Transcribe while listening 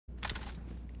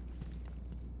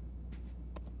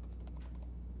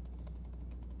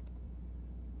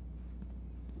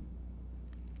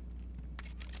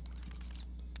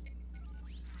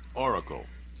Oracle,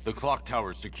 the clock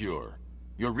tower's secure.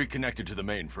 You're reconnected to the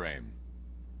mainframe.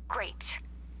 Great.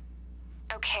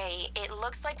 Okay, it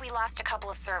looks like we lost a couple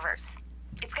of servers.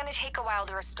 It's gonna take a while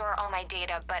to restore all my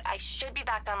data, but I should be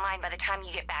back online by the time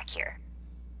you get back here.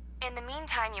 In the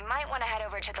meantime, you might want to head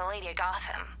over to the Lady of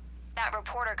Gotham. That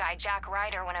reporter guy, Jack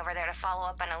Ryder, went over there to follow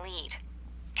up on a lead.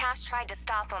 Cash tried to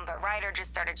stop him, but Ryder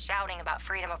just started shouting about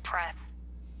freedom of press.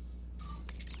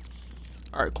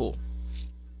 Alright, cool.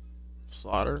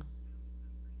 Slaughter.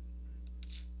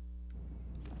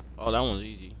 Oh, that one's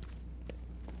easy.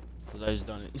 Cause I just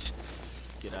done it.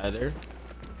 Get out of there.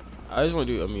 I just want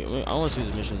to do. I want to see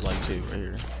the missions like too right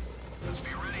here. Let's be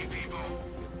ready, people.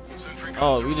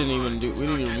 Oh, we didn't even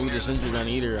remove the sentry gun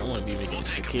either. I want to be making it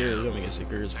secure. We're gonna make it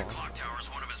secure as That possible. clock tower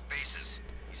is one of his bases.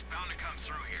 He's bound to come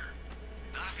through here.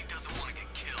 Not if he doesn't want to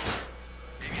get killed.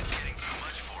 Maybe it's getting too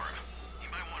much for him. He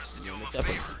might want us to do him a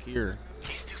favor. Secure.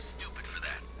 He's too stupid for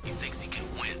that. He thinks he can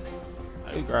win.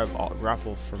 How do you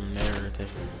grapple from there to?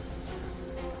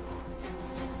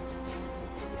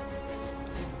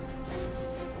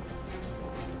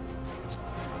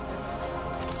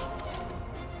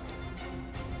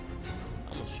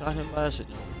 Shot him by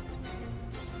accident.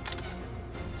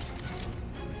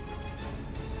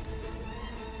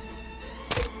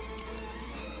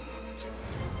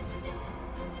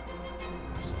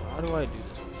 So how do I do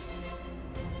this?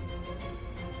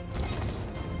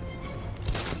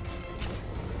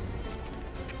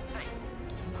 Hey,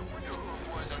 I wonder who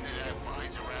it was under that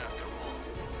visor after all.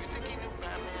 You think he knew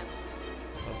Batman?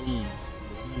 Baboon.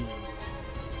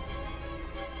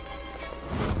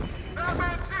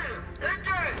 Batman's here!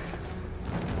 Engage!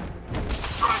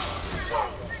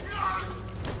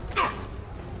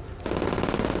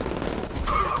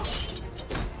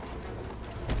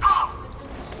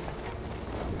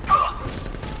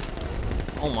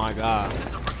 Oh my god.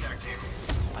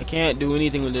 I can't do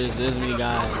anything with this. There's many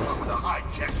guys.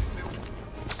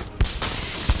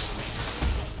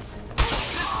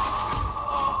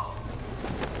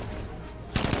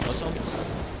 What's up?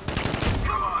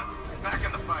 Come on, back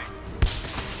in the fight.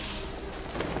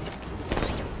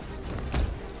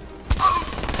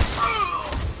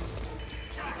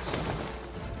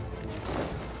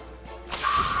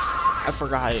 I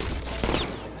forgot.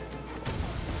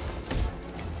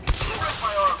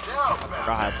 I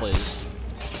forgot how to play this.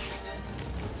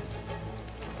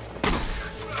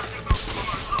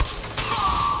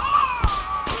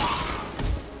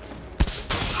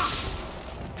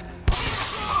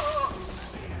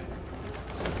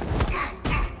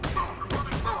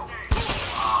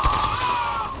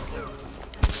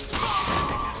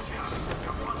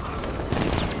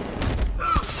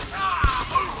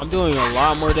 I'm doing a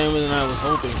lot more damage than I was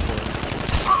hoping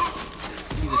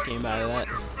for. He just came out of that.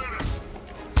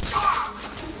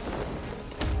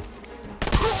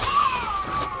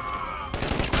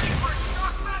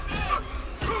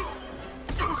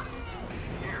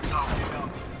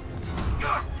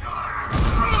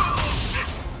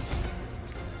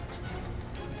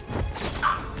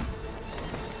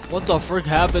 What the frick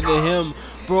happened to him?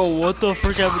 Bro, what the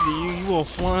frick happened to you? You were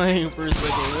flying for a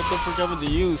second. What the frick happened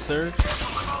to you, sir?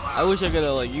 I wish I could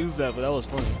have like used that, but that was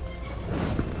funny.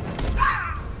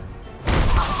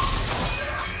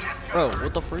 Bro,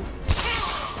 what the freak?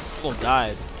 Almost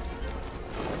died.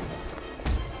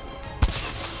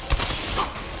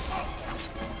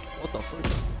 What the freak?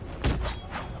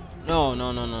 No,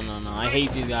 no, no, no, no, no. I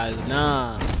hate these guys.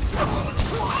 Nah.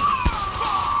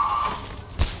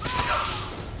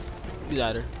 He's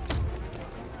at her.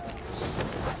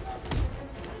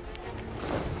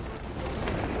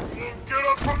 Get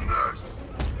up from this!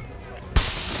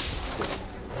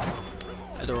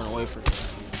 I had to run away from him.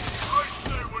 I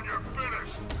say when you're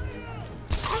finished!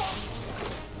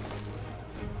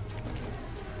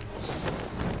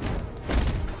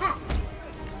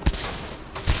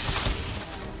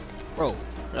 Bro,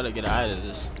 gotta get out of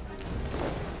this.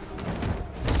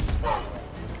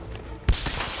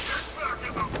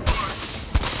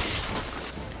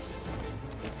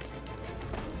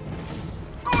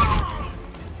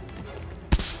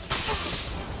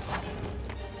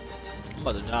 I'm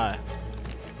about to die.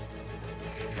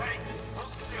 Hey,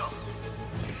 hold still.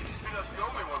 You're not the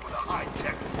only one with a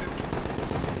high-tech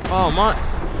suit. Oh my!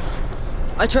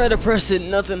 I tried to press it,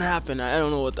 nothing happened. I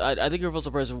don't know what. I think you're supposed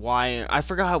to press Y. I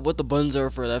forgot what the buttons are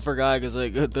for. I forgot because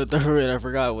like I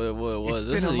forgot what it was.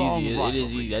 This is easy. It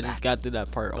is easy. I just got through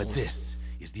that part But almost. this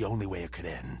is the only way it could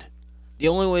end. The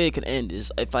only way it could end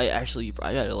is if I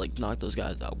gotta like knock those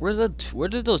guys out. Where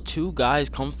did those two guys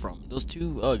come from? Those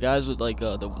two guys with like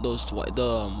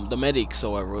the medics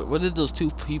or whatever. Where did those two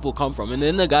people come from? And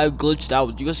then the guy glitched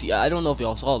out. You guys see? I don't know if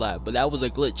y'all saw that, but that was a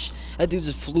glitch. That dude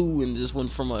just flew and just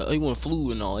went from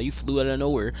flew and all. He flew out of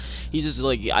nowhere. He just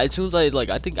like as soon as I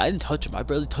think I didn't touch him. I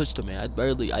barely touched him, man. I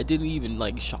didn't even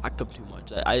like shock him too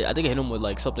much. I think I hit him with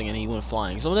like something and he went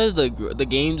flying. Sometimes the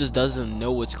game just doesn't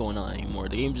know what's going on anymore.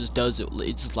 The game just does it.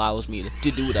 It just allows me to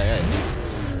do what I gotta do.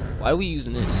 Why are we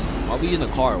using this? Why are we using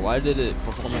the car? Why did it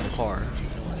perform in the car?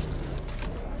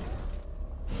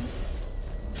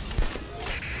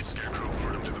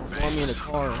 Perform me in the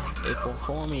car. It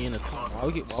perform me in the car. Why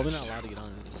we not allowed to get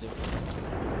on this? I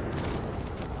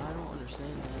don't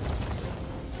understand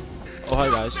that. Oh hi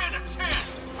guys.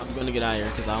 I'm gonna get out of here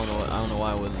because I don't know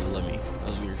why it wouldn't let me. That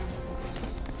was weird.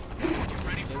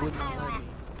 It would not let me.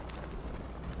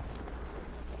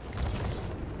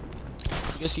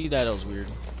 You can see that was weird.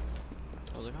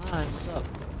 I was like, hi, what's up?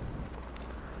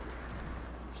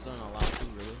 Still not allowed to,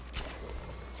 really.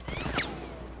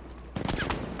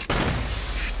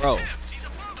 Bro.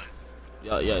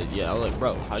 Yeah, I was like,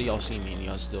 bro, how do y'all see me and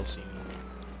y'all still see me?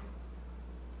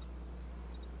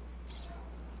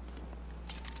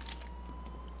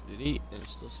 Did he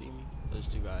still see me? Those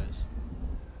two guys.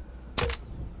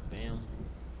 Bam.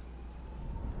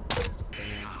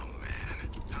 Bam. Oh man,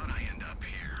 how'd I end up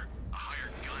here? A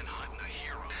hired gun hunting a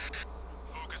hero.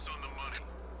 Focus on the money.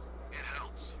 It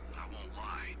helps, I won't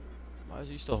lie. Why is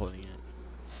he still holding it?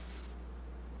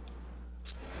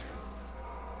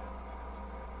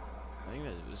 I think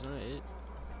that was not it.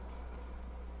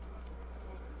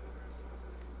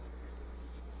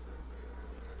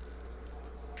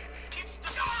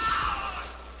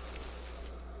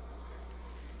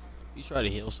 You try to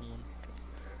heal someone.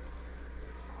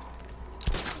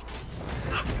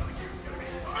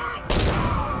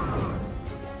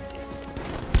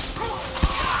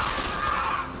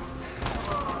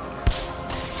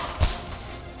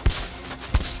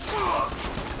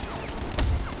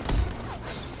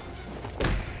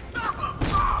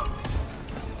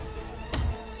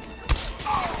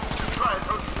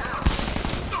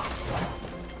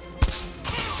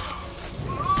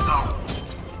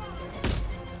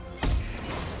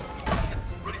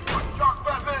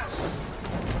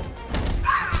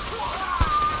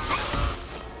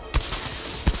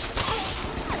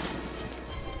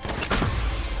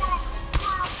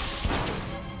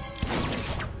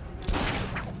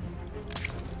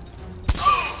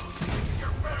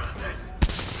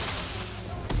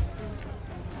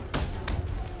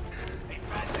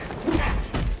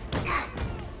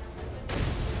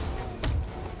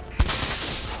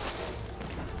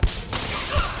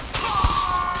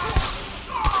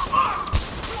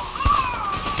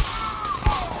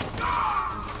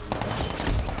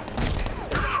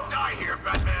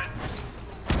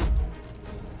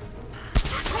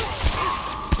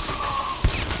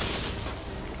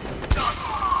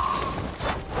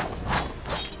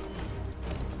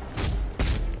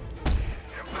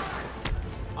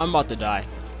 I'm about to die.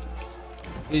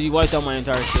 Because he wiped out my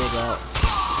entire shield out.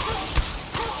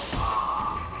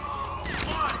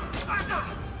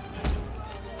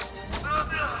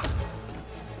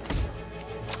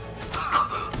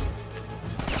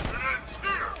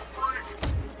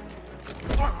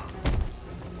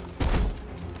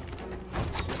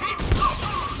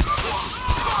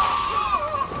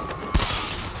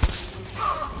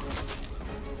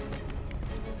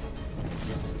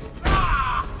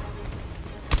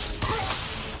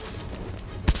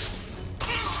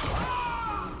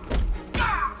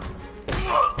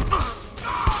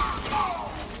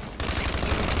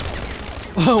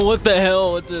 What the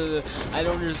hell? I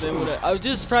don't understand what I was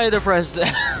just trying to press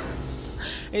that.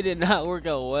 It did not work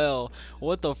out well.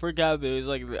 What the frick happened? It was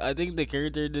like, I think the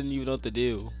character didn't even know what to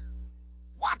do.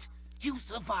 What? You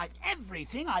survived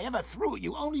everything I ever threw at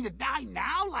you only to die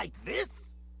now like this?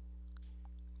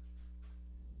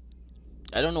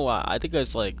 I don't know why. I think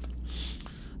it's like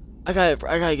I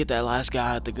gotta get that last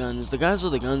guy with the guns. The guys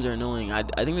with the guns are annoying. I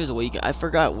think there's a way you can, I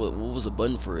forgot what was the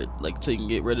button for it, like so you can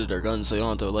get rid of their guns, so you don't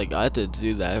have to like. I have to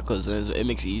do that because it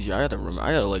makes it easier. I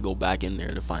gotta like go back in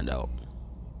there to find out.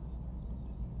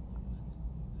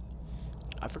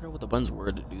 I forgot what the buttons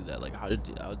were to do that. Like how did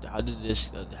this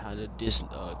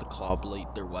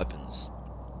decollate their weapons?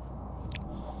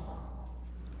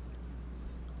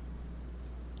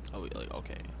 Oh, like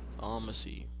okay. Let's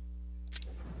see.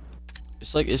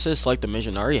 It's like, it says select the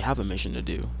mission. I already have a mission to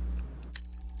do.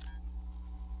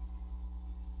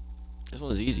 This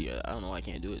one's easy. I don't know why I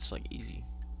can't do it. It's like easy.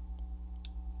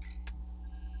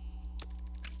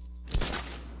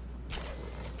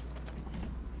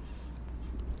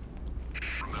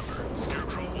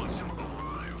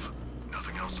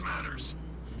 else matters.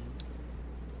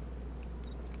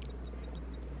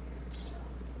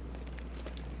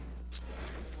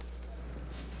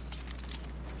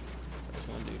 Just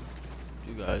one dude.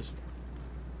 Two guys.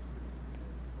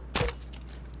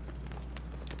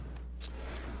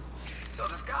 So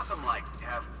does Gotham, like,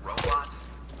 have robots?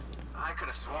 I could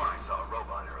have sworn I saw a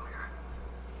robot earlier.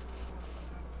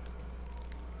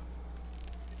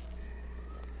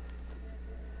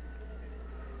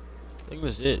 I think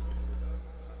that's it.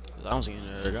 Cause I don't see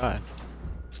any other guy.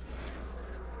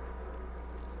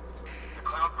 The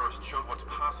cloudburst showed what's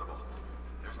possible.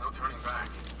 There's no turning back.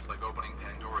 It's like opening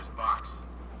Pandora's box.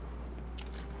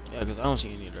 Yeah, cause I don't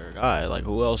see any other guy. Like,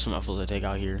 who else am I supposed to take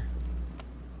out here?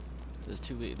 There's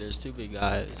two big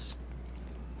guys.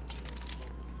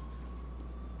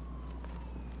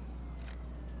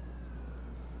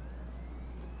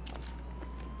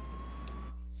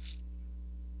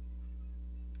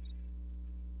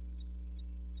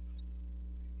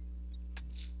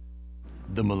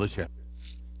 The militia.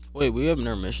 Wait, we have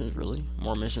more missions, really?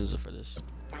 More missions for this.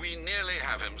 We nearly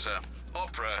have him, sir.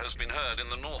 Opera has been heard in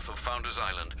the north of Founders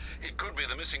Island. It could be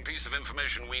the missing piece of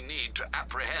information we need to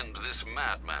apprehend this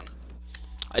madman.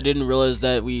 I didn't realize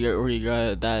that we already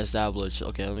got that established.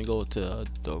 Okay, let me go to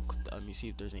let me see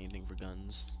if there's anything for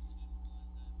guns.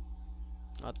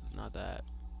 Not that.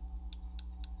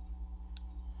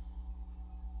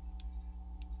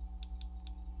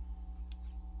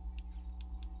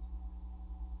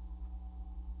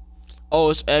 Oh,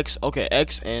 it's X. Okay,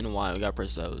 X and Y. We gotta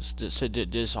press those to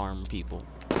disarm people.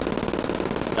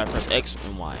 Gotta press X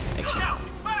and Y. X and Y.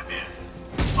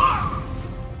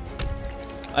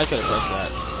 I could have pressed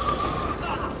that.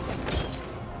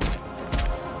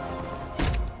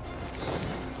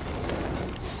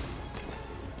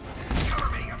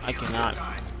 I cannot.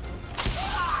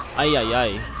 Ay ay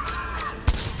ay.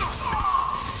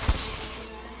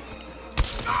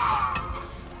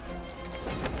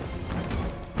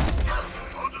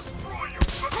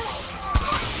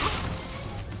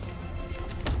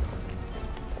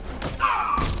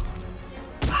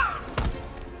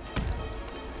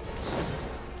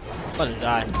 I'm about to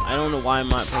die. I don't know why I'm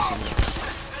not pressing it.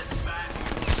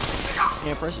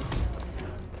 Can't press it.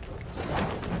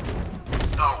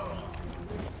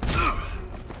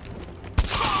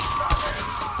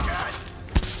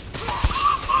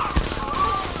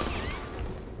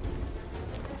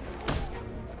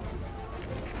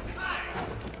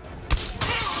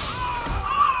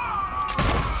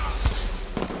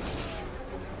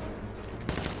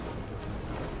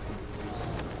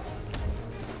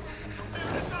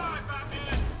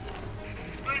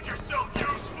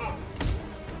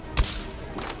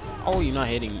 How are you not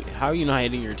hitting me? How are you not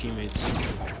hitting your teammates?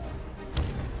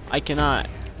 I cannot.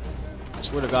 I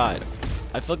swear to God.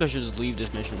 I feel like I should just leave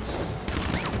this mission.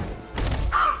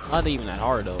 Not even that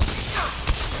hard though.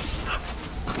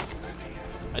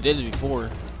 I did it before.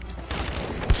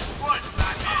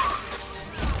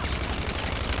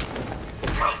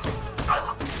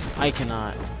 I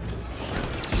cannot.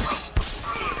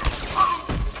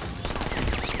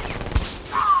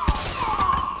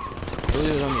 Who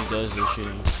only does this shit?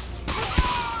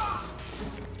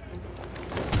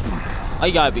 Oh,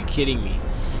 you gotta be kidding me.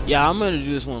 Yeah, I'm gonna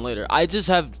do this one later. I just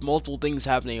have multiple things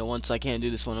happening at once. I can't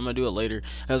do this one. I'm gonna do it later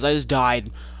because I just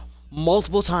died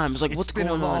multiple times. Like, what's going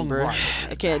on, bro?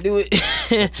 I can't do it.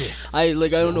 I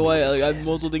don't know why. Like, I have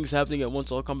multiple things happening at once.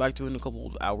 So I'll come back to it in a couple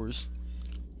of hours.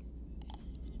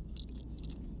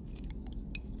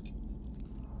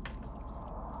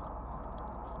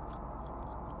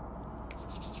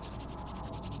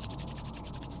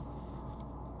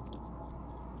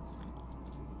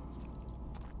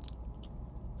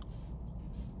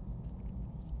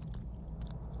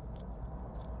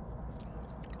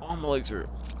 Oh, my legs hurt.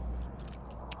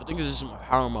 I think it's just my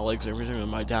power on my legs. Every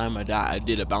time I die, I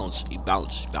did a bounce. He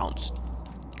bounced.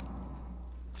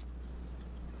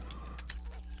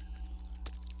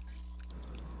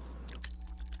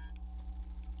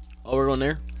 Oh, we're going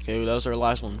there? Okay, that was our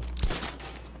last one.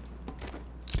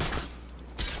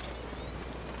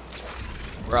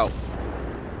 We're out.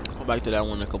 Go back to that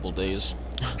one in a couple of days.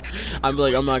 I'm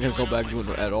not gonna go back to it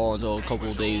at all until a couple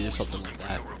of days or something like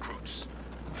that.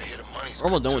 We're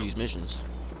almost done with these missions.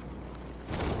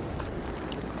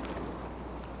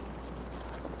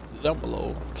 Down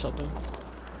below or something.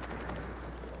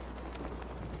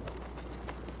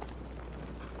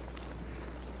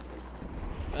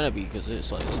 Gotta be because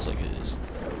it's like looks like it is.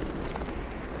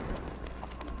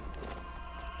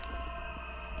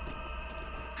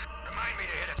 Remind me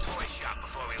to hit a toy shop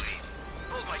before we leave.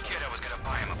 Told my kid I was gonna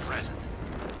buy him a present.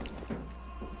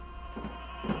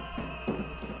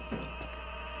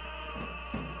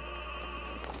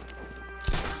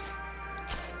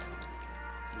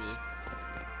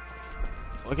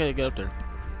 Why can't I get up there?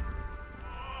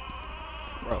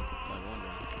 Bro, I'm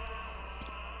wondering.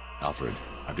 Alfred,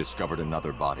 I've discovered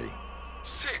another body.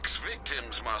 6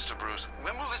 victims, Master Bruce.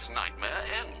 When will this nightmare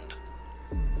end?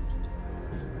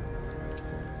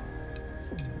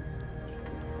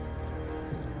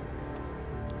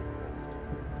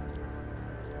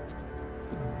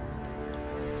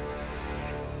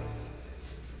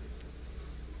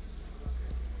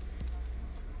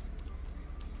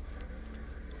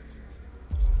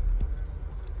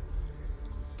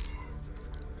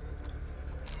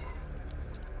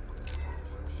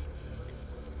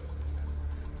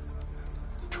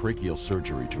 Tracheal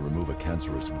surgery to remove a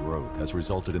cancerous growth has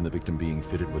resulted in the victim being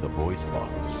fitted with a voice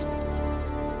box.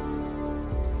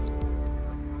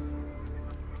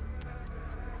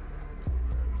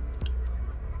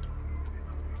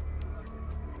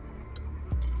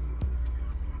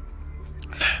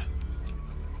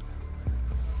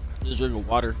 Just drinking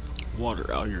water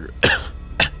out here.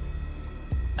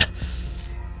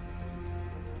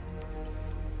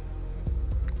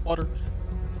 Water.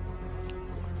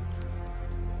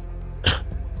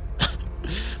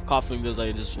 Coughing because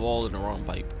I just swallowed in the wrong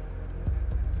pipe.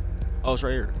 Oh, it's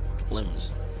right here.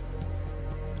 Limbs.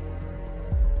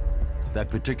 That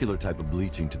particular type of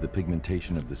bleaching to the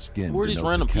pigmentation of the skin Who are these denotes a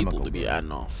random people chemical to be burn,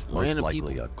 adding off? most Random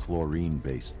likely people. a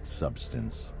chlorine-based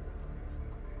substance.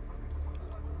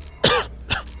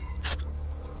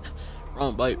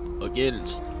 Wrong pipe. Again.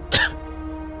 It's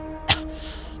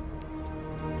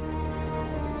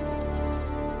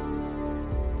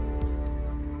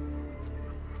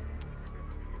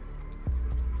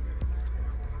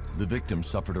The victim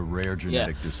suffered a rare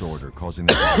genetic disorder causing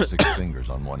them to have 6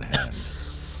 fingers on one hand.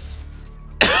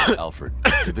 Alfred,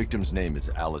 the victim's name is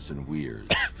Allison Weers.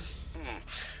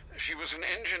 She was an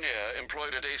engineer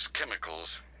employed at Ace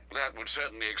Chemicals. That would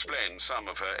certainly explain some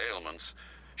of her ailments.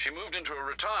 She moved into a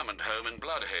retirement home in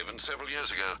Bloodhaven several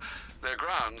years ago. Their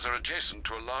grounds are adjacent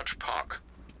to a large park.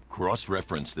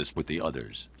 Cross-reference this with the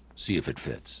others. See if it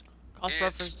fits.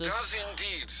 cross-reference It this. does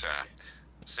indeed, sir.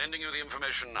 Sending you the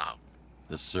information now.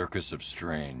 The Circus of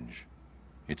Strange.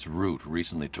 Its route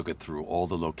recently took it through all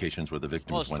the locations where the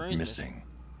victims went strange. missing.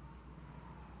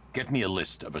 Get me a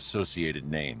list of associated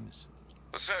names.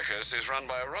 The circus is run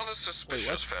by a rather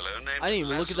suspicious fellow named I didn't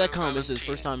even look at that Laszlo comment. This is his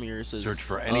Valentine. first time here. It says, Search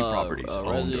for any properties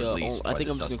owned or leased I by think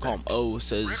the I'm just gonna call him suspect. O.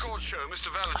 Says, Records show Mr.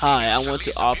 Valentine hi, I used want to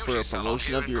lease offer beauty a salon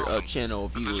promotion here of in your Gotham. channel,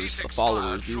 The viewers, lease expired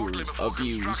followers, shortly viewers, before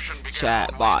views, construction began chat,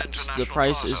 on Wayne bots. The International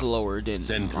price is Plaza. lower than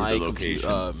Send through my the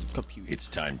location. compute. It's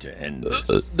time to end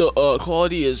this. The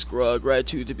quality is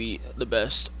gratitude to be the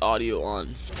best audio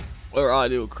on, or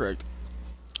audio correct,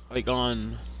 like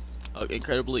on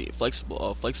incredibly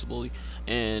flexibly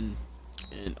and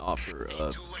offer.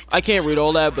 I can't read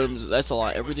all that, but that's a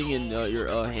lot. Everything in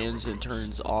your hands and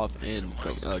turns off and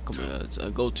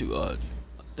go to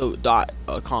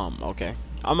 .com. Okay,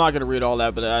 I'm not gonna read all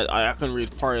that, but I can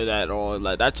read part of that. All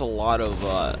like that's a lot of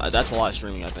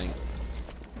streaming. I think.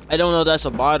 I don't know if that's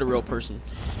a bot or a real person,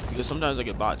 because sometimes I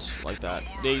get bots like that.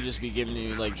 They just be giving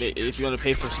you like if you want to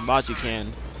pay for some bots, you can.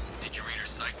 Did you read her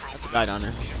psych That's a profile? guy down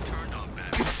there. She's turned on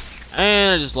bad.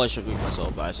 And I just let you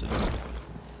myself by accident.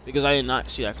 Because I did not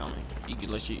see that coming. You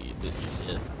can let you this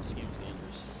game is dangerous.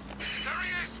 There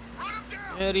he is! Run him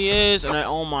down! There he is, and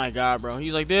oh my god, bro.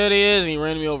 He's like, there he is, and he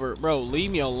ran me over. Bro,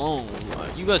 leave me alone.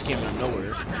 You guys came out of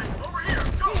nowhere.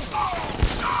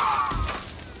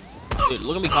 Dude,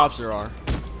 look how many cops there are.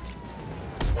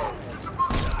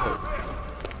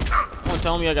 Don't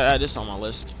tell me I gotta add this on my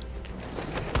list.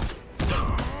 You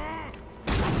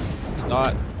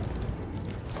thought.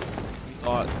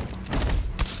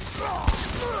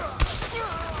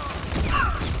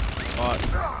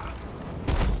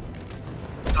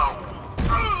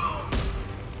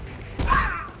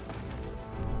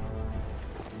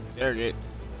 There it.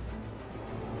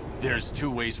 There's 2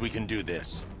 ways we can do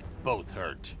this. Both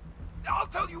hurt. I'll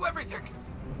tell you everything.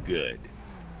 Good.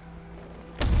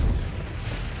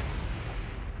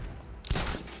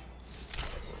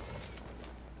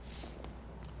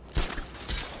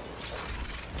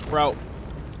 We're out.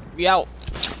 We out.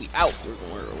 We out. We're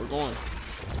going. Are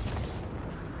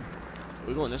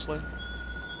we going this way?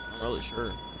 I'm not really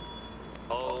sure.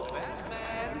 Oh,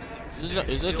 Batman.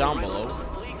 Is it down below?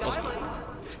 Must be.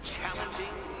 Challenging,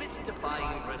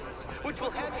 mystifying riddles, which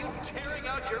will have you tearing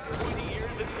out your pointy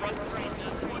ears in frustration.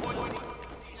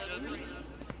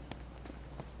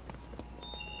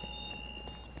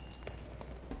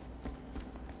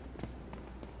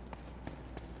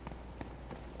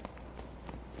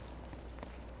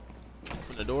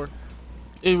 Open the door.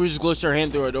 We just glitched our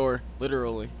hand through a door,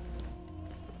 literally.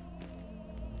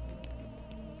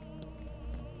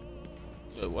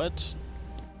 What?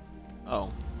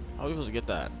 Oh, how are we supposed to get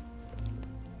that?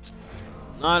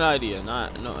 Not an idea.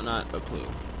 Not a clue.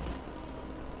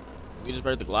 We just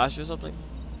break the glass or something?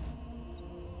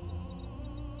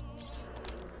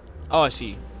 Oh, I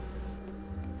see.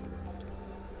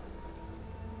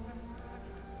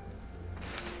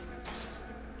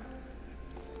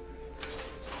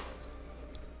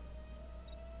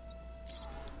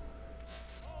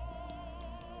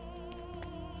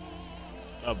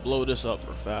 I'll blow this up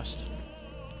real fast.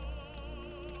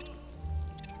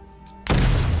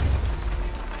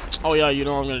 Oh yeah, you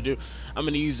know what I'm gonna do? I'm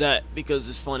gonna use that because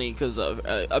it's funny. Because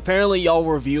apparently y'all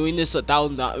were viewing this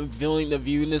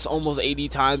viewing this almost 80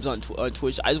 times on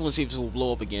Twitch. I just want to see if this will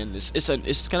blow up again.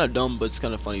 It's kind of dumb, but it's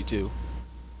kind of funny too.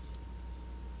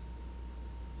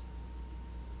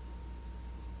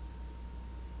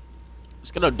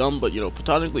 It's kind of dumb, but you know,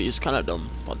 platonically, it's kind of dumb.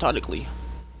 Platonically.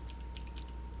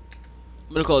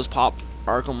 I'm gonna call this Pop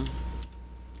Arkham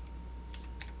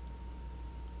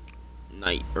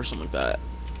Knight or something like that.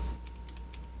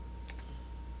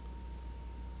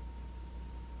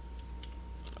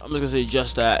 I'm just gonna say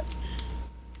just that.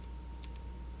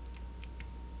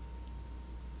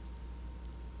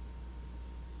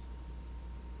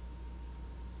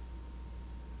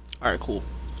 Alright, cool.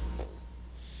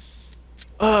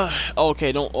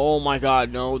 Okay, don't. Oh my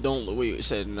God, no, don't. Wait,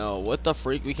 said no. What the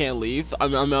freak? We can't leave.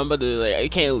 I'm about to. Like, I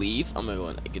can't leave. I'm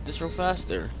gonna get this real fast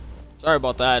there. Sorry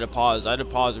about that. I had to pause. I had to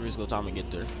pause every single time I get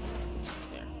there.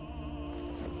 There.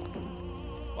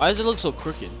 Why does it look so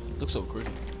crooked? It looks so crooked.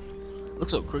 It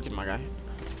looks so crooked, my guy.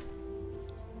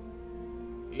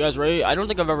 You guys ready? I don't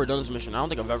think I've ever done this mission. I don't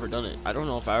think I've ever done it. I don't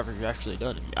know if I ever actually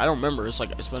done it. I don't remember. It's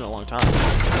been a long time.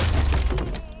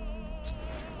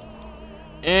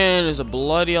 And there's a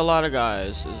lot of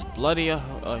guys. There's bloody a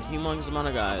humongous amount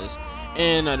of guys.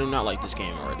 And I do not like this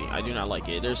game already. I do not like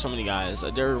it. There's so many guys.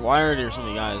 Why are there so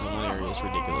many guys in one area? It's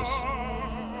ridiculous.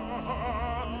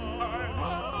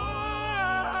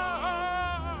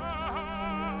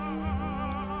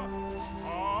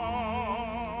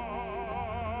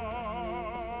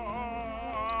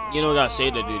 You know we gotta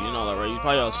save that dude. You know that, right?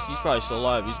 He's probably still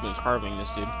alive. He's been carving this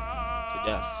dude to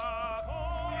death.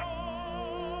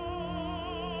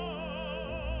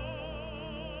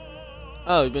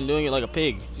 Oh, he's been doing it like a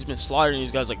pig. He's been slaughtering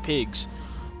these guys like pigs.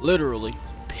 Literally.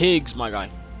 Pigs, my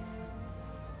guy.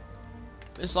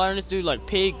 Been slaughtering this dude like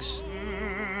pigs.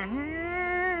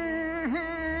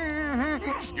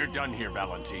 You're done here,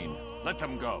 Valentine. Let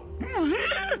them go.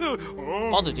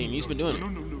 Valentine, he's been doing it.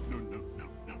 No.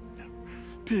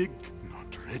 Pig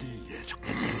not ready yet.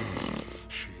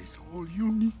 She's all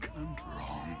unique and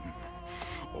wrong.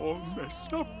 All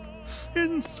messed up,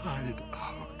 inside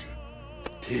out.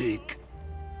 Pig.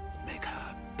 Make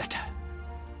her better.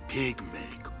 Pig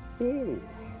make all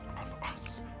of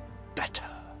us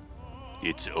better.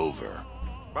 It's over.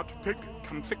 But Pig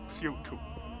can fix you too.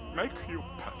 Make you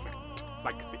perfect,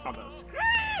 like the others.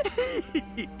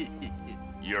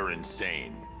 You're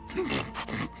insane.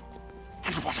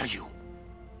 And what are you?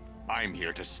 I'm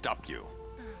here to stop you.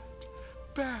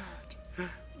 Bad.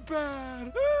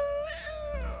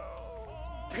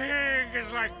 Pig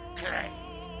is like clay.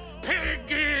 Pig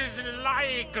is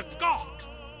like God.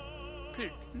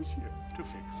 Pig is here to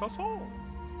fix us all.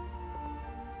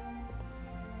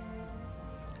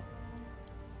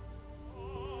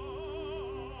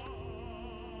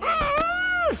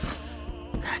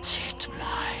 That's it,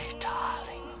 my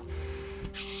darling.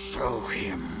 Show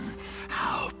him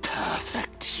how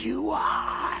perfect you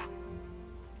are.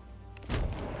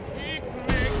 Pig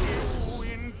make you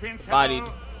invincible. Bodied.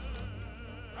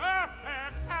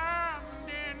 Perfect and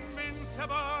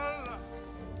invincible.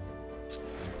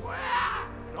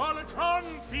 Knowledge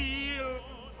feel.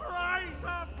 Rise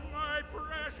up, my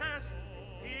precious.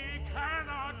 He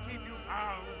cannot keep you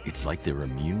down. It's like they're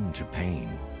immune to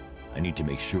pain. I need to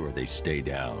make sure they stay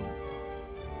down.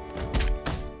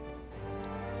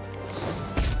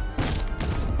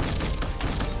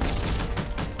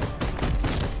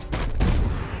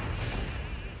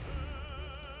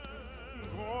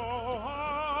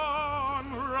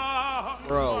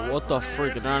 Bro, what the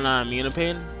freak? They're not immune to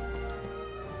pain?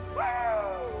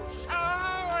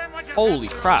 Holy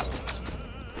crap.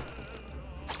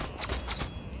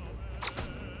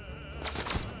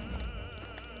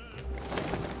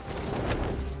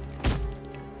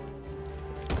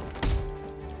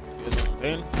 You guys want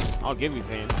pain? I'll give you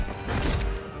pain.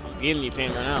 I'm giving you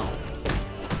pain right now.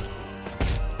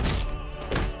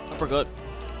 Uppercut.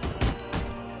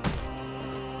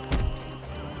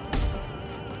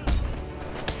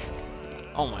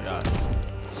 Oh my god.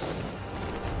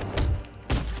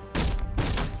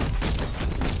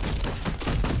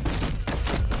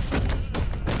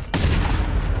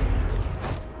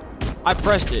 I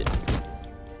pressed it.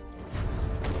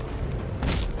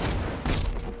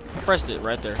 Pressed it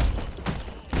right there.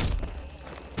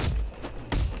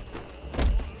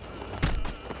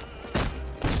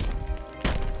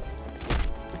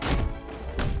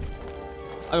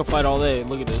 I can fight all day.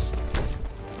 Look at this.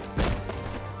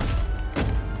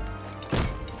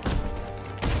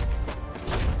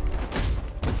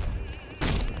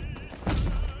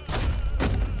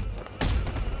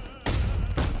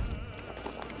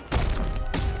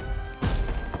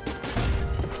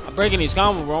 I'm breaking these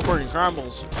combos, bro. I'm breaking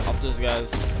combos off this guys.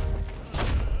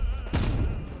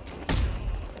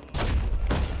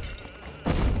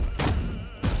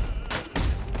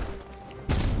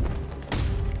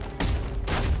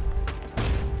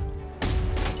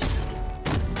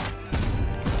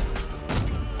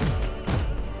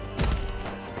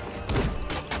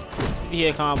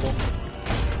 Hit combo.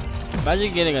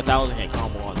 Imagine getting 1,000 hit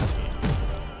combo on this game.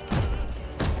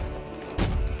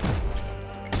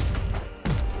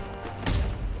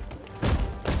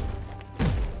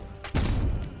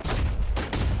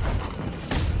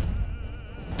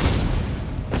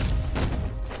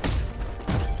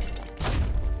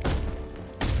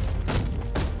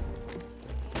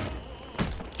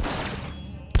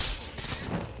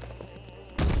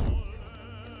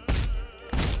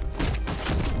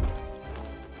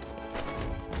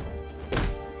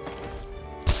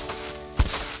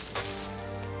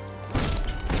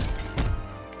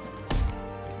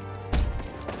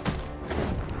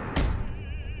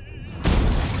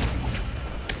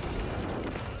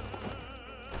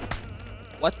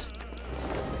 What?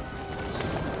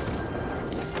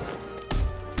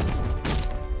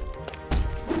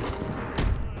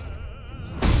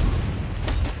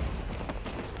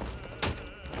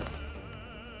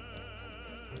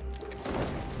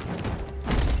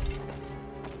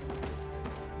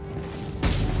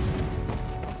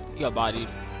 You got bodied.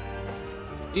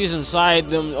 He's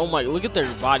inside them. Oh my, look at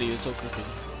their body. It's so crooked.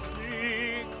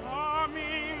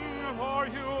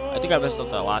 I think I messed up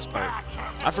that last part.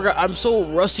 I forgot. I'm so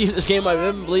rusty in this game. I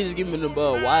haven't played this game in a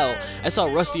while. I saw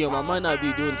rusty on. I might not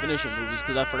be doing finishing moves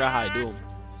because I forgot how to do them.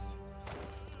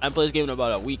 I haven't played this game in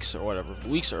about a weeks or whatever.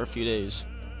 Weeks or a few days.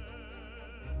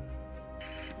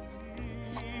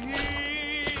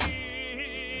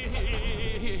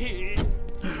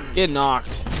 Get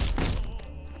knocked.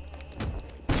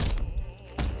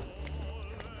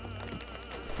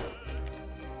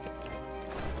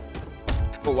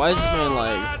 But why is this man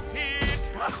like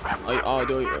oh,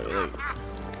 do it like?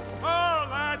 Oh,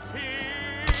 let's hear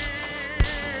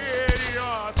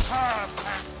your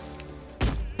perfect.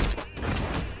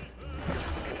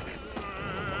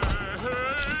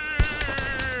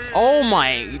 Oh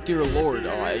my dear lord!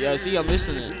 Oh yeah, see, I'm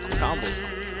missing it. Combos.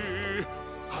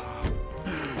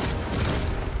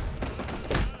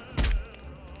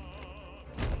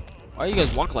 Why you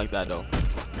guys walk like that though?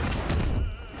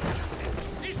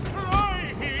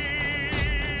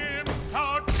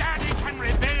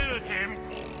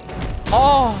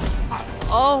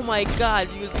 Oh my god,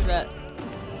 you see that?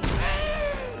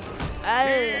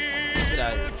 Get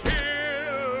out of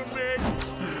here.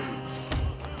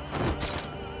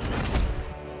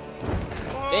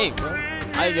 Dang, bro.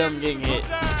 I am getting hit.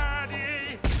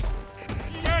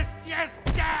 Yes, yes,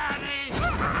 daddy.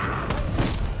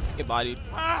 Get bodied.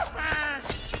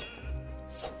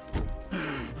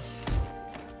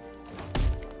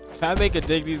 If I make a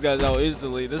dig these guys out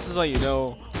instantly, this is how you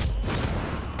know.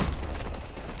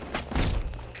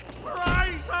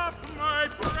 Rise up, my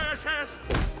precious.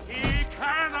 He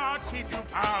cannot keep you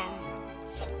down.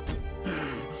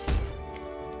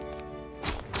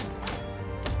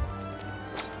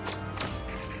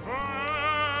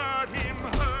 Hurt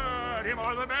him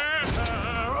all the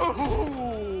better.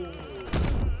 Ooh.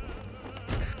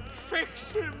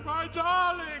 Fix him, my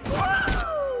darling.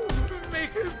 Woo!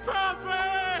 Make him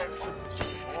perfect.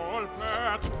 All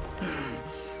perfect.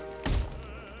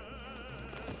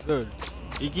 Good.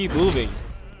 You keep moving.